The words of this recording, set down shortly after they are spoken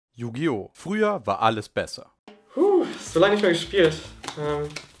Yu-Gi-Oh! Früher war alles besser. So lange nicht mehr gespielt.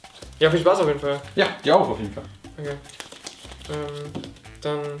 Ja, viel Spaß auf jeden Fall. Ja, dir auch auf jeden Fall. Okay.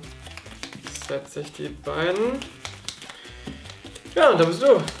 Dann setze ich die beiden. Ja, und da bist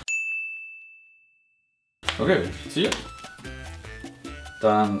du. Okay, ich ziehe.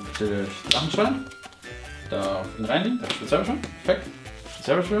 Dann stelle ich den Drachenschein. Da auf ihn reinlegen, das ist selber schon. Perfekt.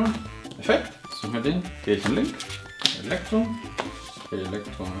 Selber schon. Perfekt. Suchen wir den. Gehe ich den Link. Effekt.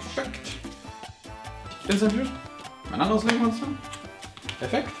 Instant View. Mein anderes Link-Monster.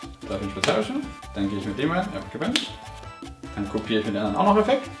 Perfekt. Da bin ich speziell schon. Dann gehe ich mit dem rein. Er wird gebändigt. Dann kopiere ich mit den anderen auch noch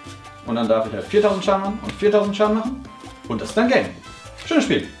Effekt. Und dann darf ich halt 4000 Schaden machen und 4000 Schaden machen. Und das ist dann Game. Schönes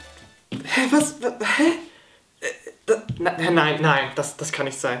Spiel. Hä, was? Hä? Nein, das kann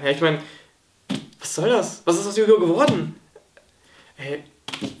nicht sein. Ja, ich meine, was soll das? Was ist aus Yu-Gi-Oh geworden? Ey,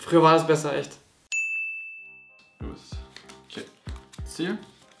 früher war das besser, echt. Los. Okay. Ziel.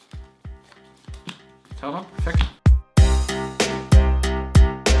 Terra. Perfekt.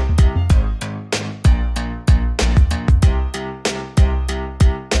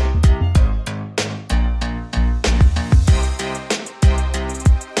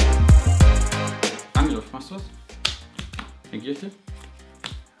 Angriff, machst du das? Negiere ich dir.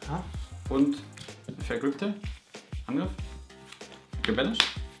 Ja. Und vergrübte. Angriff. Gebanished.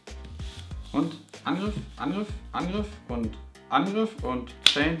 Und Angriff, Angriff, Angriff und Angriff und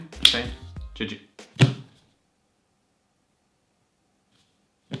Chain, Chain, GG.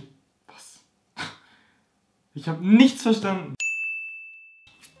 Was? Ich habe nichts verstanden.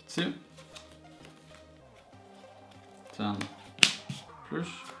 Ziel. Dann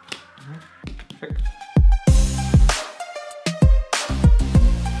Plüsch. Perfekt.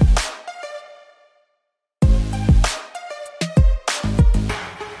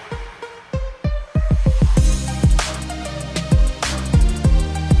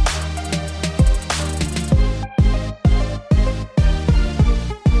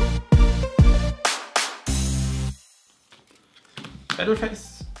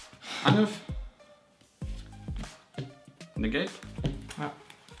 Battleface, Angriff, Negate, ja.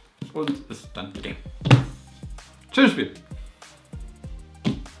 Und ist dann Game. Schönes Spiel.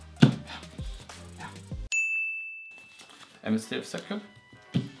 Ja. MSTF Set.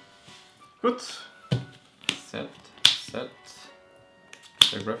 Gut. Set.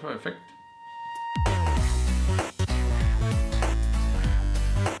 Der Grapher Effekt.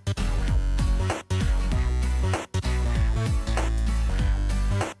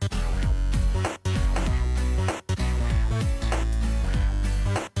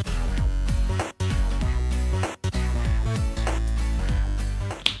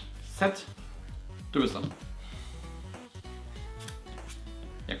 Set. Du bist dran.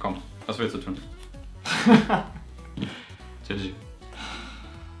 Ja komm, was willst du tun? GG.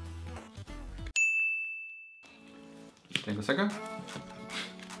 Denke Säcke.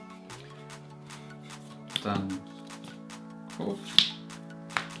 Dann Code.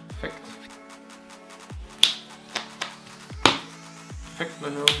 Perfekt.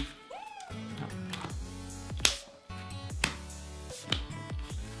 Effektverhöhung.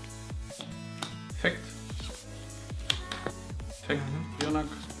 Effekt. Bionak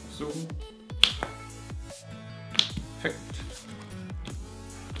suchen. Effekt.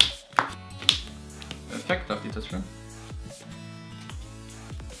 Effekt auf die Taste.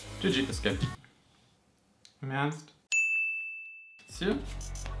 GG ist Game. Im Ernst? Ziel.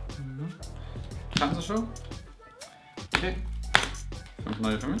 Kannst du schon? Okay. 5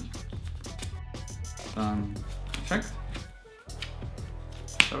 neue für mich. Dann Effekt.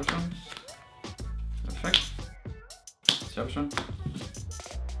 Ich habe schon. Perfekt. Ich habe schon.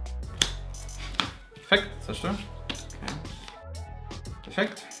 Perfekt, zerstören. Okay.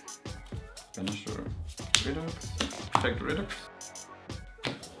 Perfekt. Banish Redux. Perfekt Redux.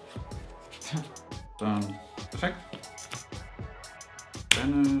 Dann perfekt.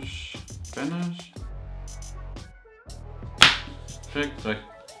 Banish. Perfekt, direkt.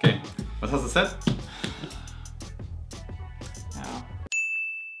 Okay. Was hast du Set?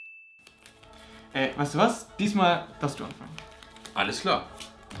 Weißt du was? Diesmal darfst du anfangen. Alles klar.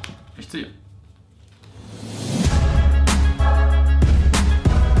 Ich ziehe.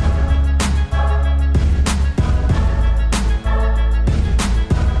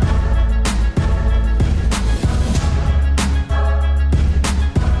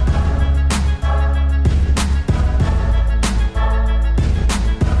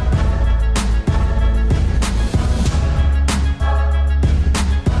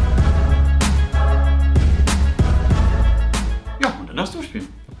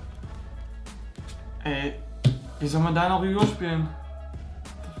 Wie soll man da noch Yu-Gi-Oh spielen?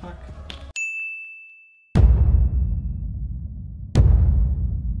 Fuck.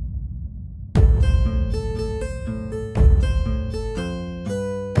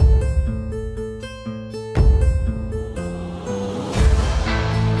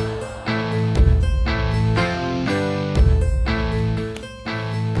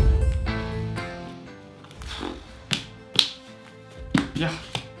 Ja.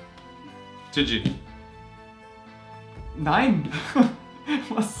 TG. Nein!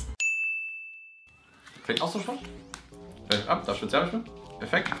 Was? Fängt auch so schon. Fällt ab, darf spezial spielen.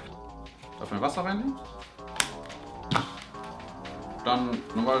 Effekt. Darf mein Wasser reinnehmen. Dann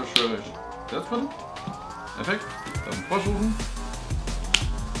normal schwöre ich Selbstbrille. Effekt. Dann vorstufen.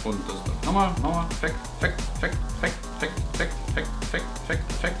 Und das ist dann nochmal. Effekt.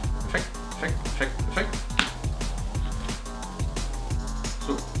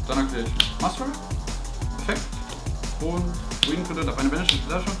 So, dann aktiviere ich Master. Effekt. Und Riesen könnt auf eine Bench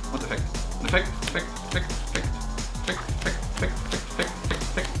und Effekt. Effekt.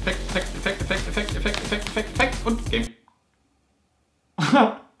 Und Game.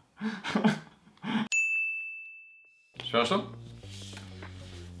 Schwerer Stopp.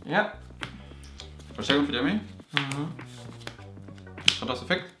 Ja. Verstärkung für die Armee. Schaut das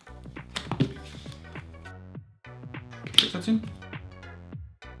Effekt. Wechsel ziehen.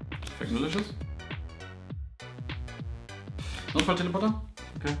 Effekt Nullisches. Notfall-Teleporter.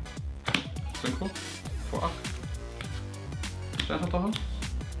 Okay. Synchro. Vor 8. Sternschafttacher.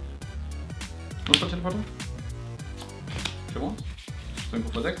 Notfall-Teleporter. Firmon.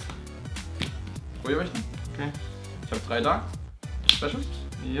 Synchro vor 6. Feuerwächter. Okay. Ich habe 3 Darks. Special.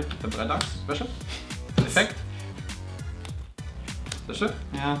 Yep. Ich habe 3 Darks. Special. Effekt. Sehr schön.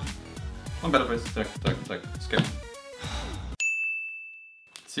 Ja. Und Battle Base. Direkt. Scam.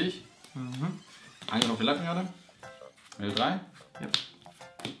 Zieh ich. Angriff auf die Leitungserde. Wähle 3. Ja.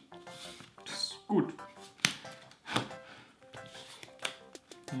 Das ist gut.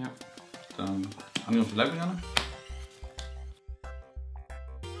 Ja. Dann Angriff auf die Leitungserde.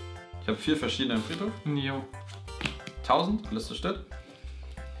 Ich habe 4 verschiedene im Friedhof. Jo. 1000, alles zerstört.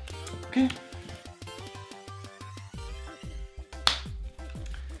 Okay.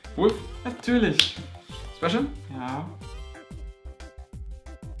 Wolf. Natürlich. Special. Ja.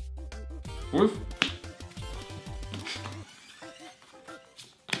 Wolf.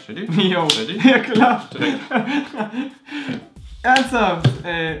 Ready? Jo. Ready? Ja klar. Direkt. Ernsthaft?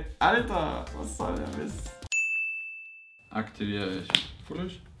 Ey, Alter, was soll der Mist? Aktiviere ich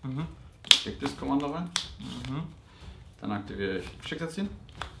Foolish. Leg das Kommando rein. Dann aktiviere ich Schicksalsziehen.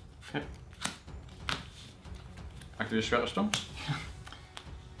 Okay. Aktiviere schwerer Sturm.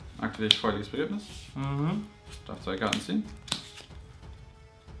 Aktiviere ich feuriges Begräbnis. Darf 2 Karten ziehen.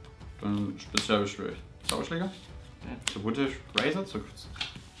 Dann speziell beschwöre ich Zauberschläger. Tribute Razor zu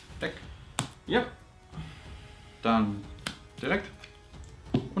Deck. Ja. Dann direkt.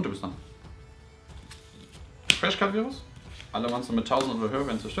 Und du bist dran. Crashcard-Virus. Alle Monster mit 1000 oder höher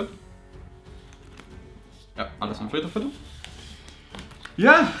werden zerstört. Ja, alles im Friedhof bitte.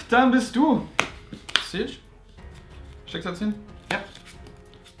 Ja, dann bist du. Siege. Schicksalsziehen. Ja.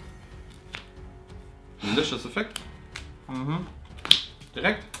 Delicious Effekt.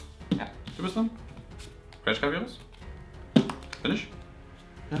 Direkt. Ja. Du bist dran. Crashcard-Virus. Finish.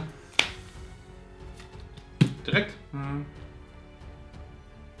 Ja. Direkt.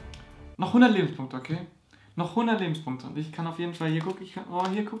 Noch 100 Lebenspunkte, okay? Noch 100 Lebenspunkte. Und ich kann auf jeden Fall, hier gucke ich,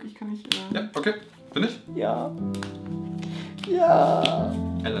 kann ich... Ja, okay. Finish. Ja. Ja.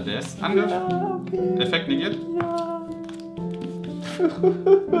 LRDS. Angriff. Ja, okay. Effekt negiert. Ja.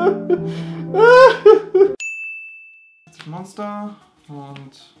 Monster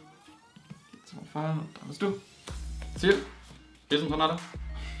und jetzt mal fallen und dann bist du. Ziel. Riesentornado.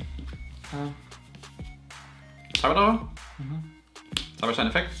 Ja. Zauberdauer.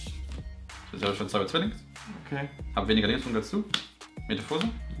 Zauberstein-Effekt. Speziell für Zauberzwillings. Okay. Hab weniger Lebenspunkte als du. Metaphose.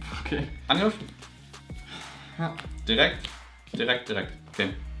 Okay. Angriff. Ja. Direkt.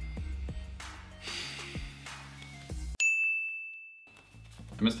 Okay.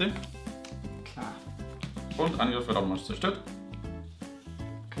 MSD. Klar. Und Angriff wird automatisch zerstört.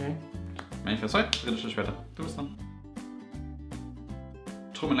 Okay. Manifest Zeit, britische Schwerter. Du bist dran.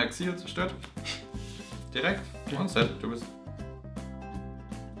 Truman Exil zerstört. Direkt. Okay. Und Set, du bist.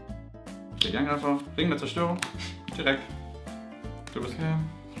 Der Angreifer. Ring der Zerstörung. Direkt. Du bist. Okay.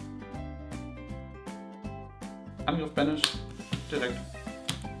 Angriff Banish. Direkt.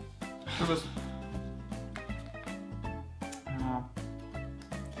 Du bist. Ja.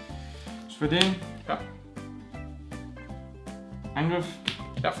 Ich für den. Ja. Angriff.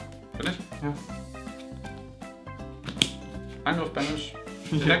 Ja. Bin ich. Ja. Angriff Banish.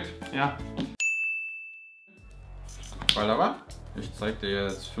 Direkt? Ja. Weil aber, ich zeig dir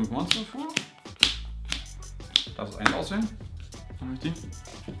jetzt 5 Monster vor. Darfst eins auswählen. Dann ich die.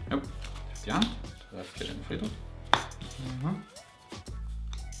 Ja. Die Hand. Das geht in den Friedhof. Mhm.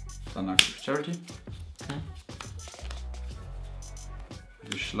 Dann aktiv Charity. Okay.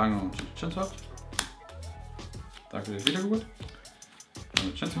 Die Schlange und die Chinshot. Da aktiviert Wiedergeburt. Dann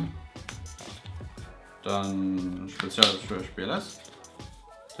mit Chinshot. Dann Spezial für SPLS.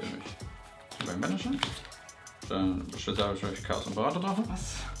 Nämlich beim Manager. Dann Spezial für Chaos und Berater drauf.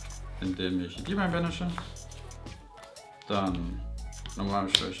 Was? Indem ich die beim Manager. Dann normal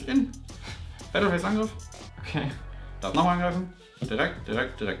ich in. Battleface Angriff. Okay. Darf nochmal angreifen. Direkt.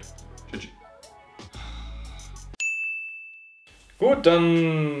 GG. Gut,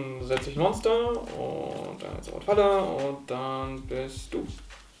 dann setze ich ein Monster und dann jetzt Falle und dann bist du.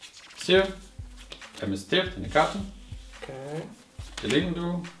 Hier. Vermisst deine Karte. Okay. Hier liegen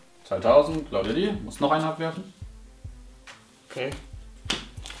du. 2000, glaube die. Musst noch einen abwerfen. Okay.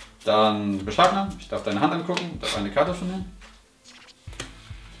 Dann beschlagnahmen. Ich darf deine Hand angucken. Darf eine Karte von dir.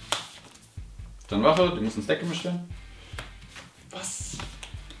 Dann Wache. Die muss ins Deck gemischt werden. Was?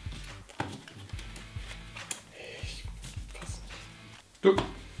 Was? Du.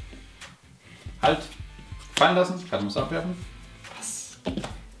 Halt. Fallen lassen. Karte muss abwerfen. Was?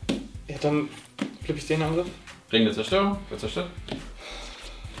 Ja, dann flippe ich den Angriff. Ring der Zerstörung. Wird zerstört. Dann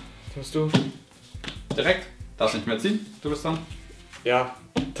bist du. Direkt. Darfst nicht mehr ziehen. Du bist dran. Ja,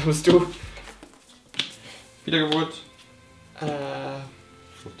 dann bist du. Wiedergeburt.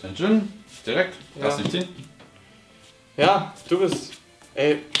 Dein Djinn. Direkt. Ja. Darfst nicht ziehen. Ja, du bist.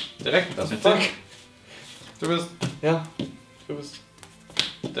 Ey. Direkt. Darfst nicht Fuck. ziehen. Du bist. Ja, du bist.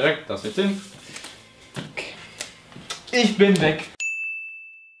 Direkt. Darfst nicht ziehen. Okay. Ich bin weg.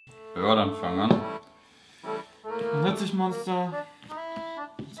 Ja, dann fang an. Dann setze ich Monster.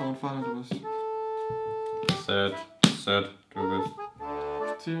 Soundfall, du bist. Set. Du bist.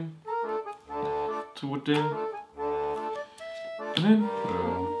 Ziel. Tut den. Drin.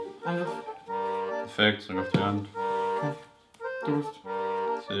 Ja. Alles. Perfekt. Zurück auf die Hand. Okay. Du bist.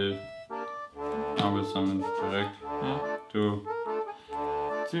 Ziel. Arbeit sammeln. Direkt. Ja. Du.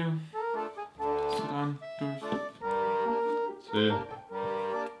 Ziel. Zu dran. Durch. Ziel.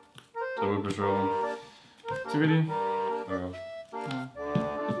 Zurückbeschwörung. Ziel. Ja. Ja.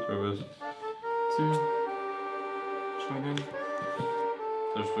 Du bist. Ziel. Schwein hin.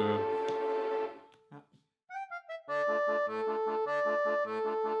 Zerstört.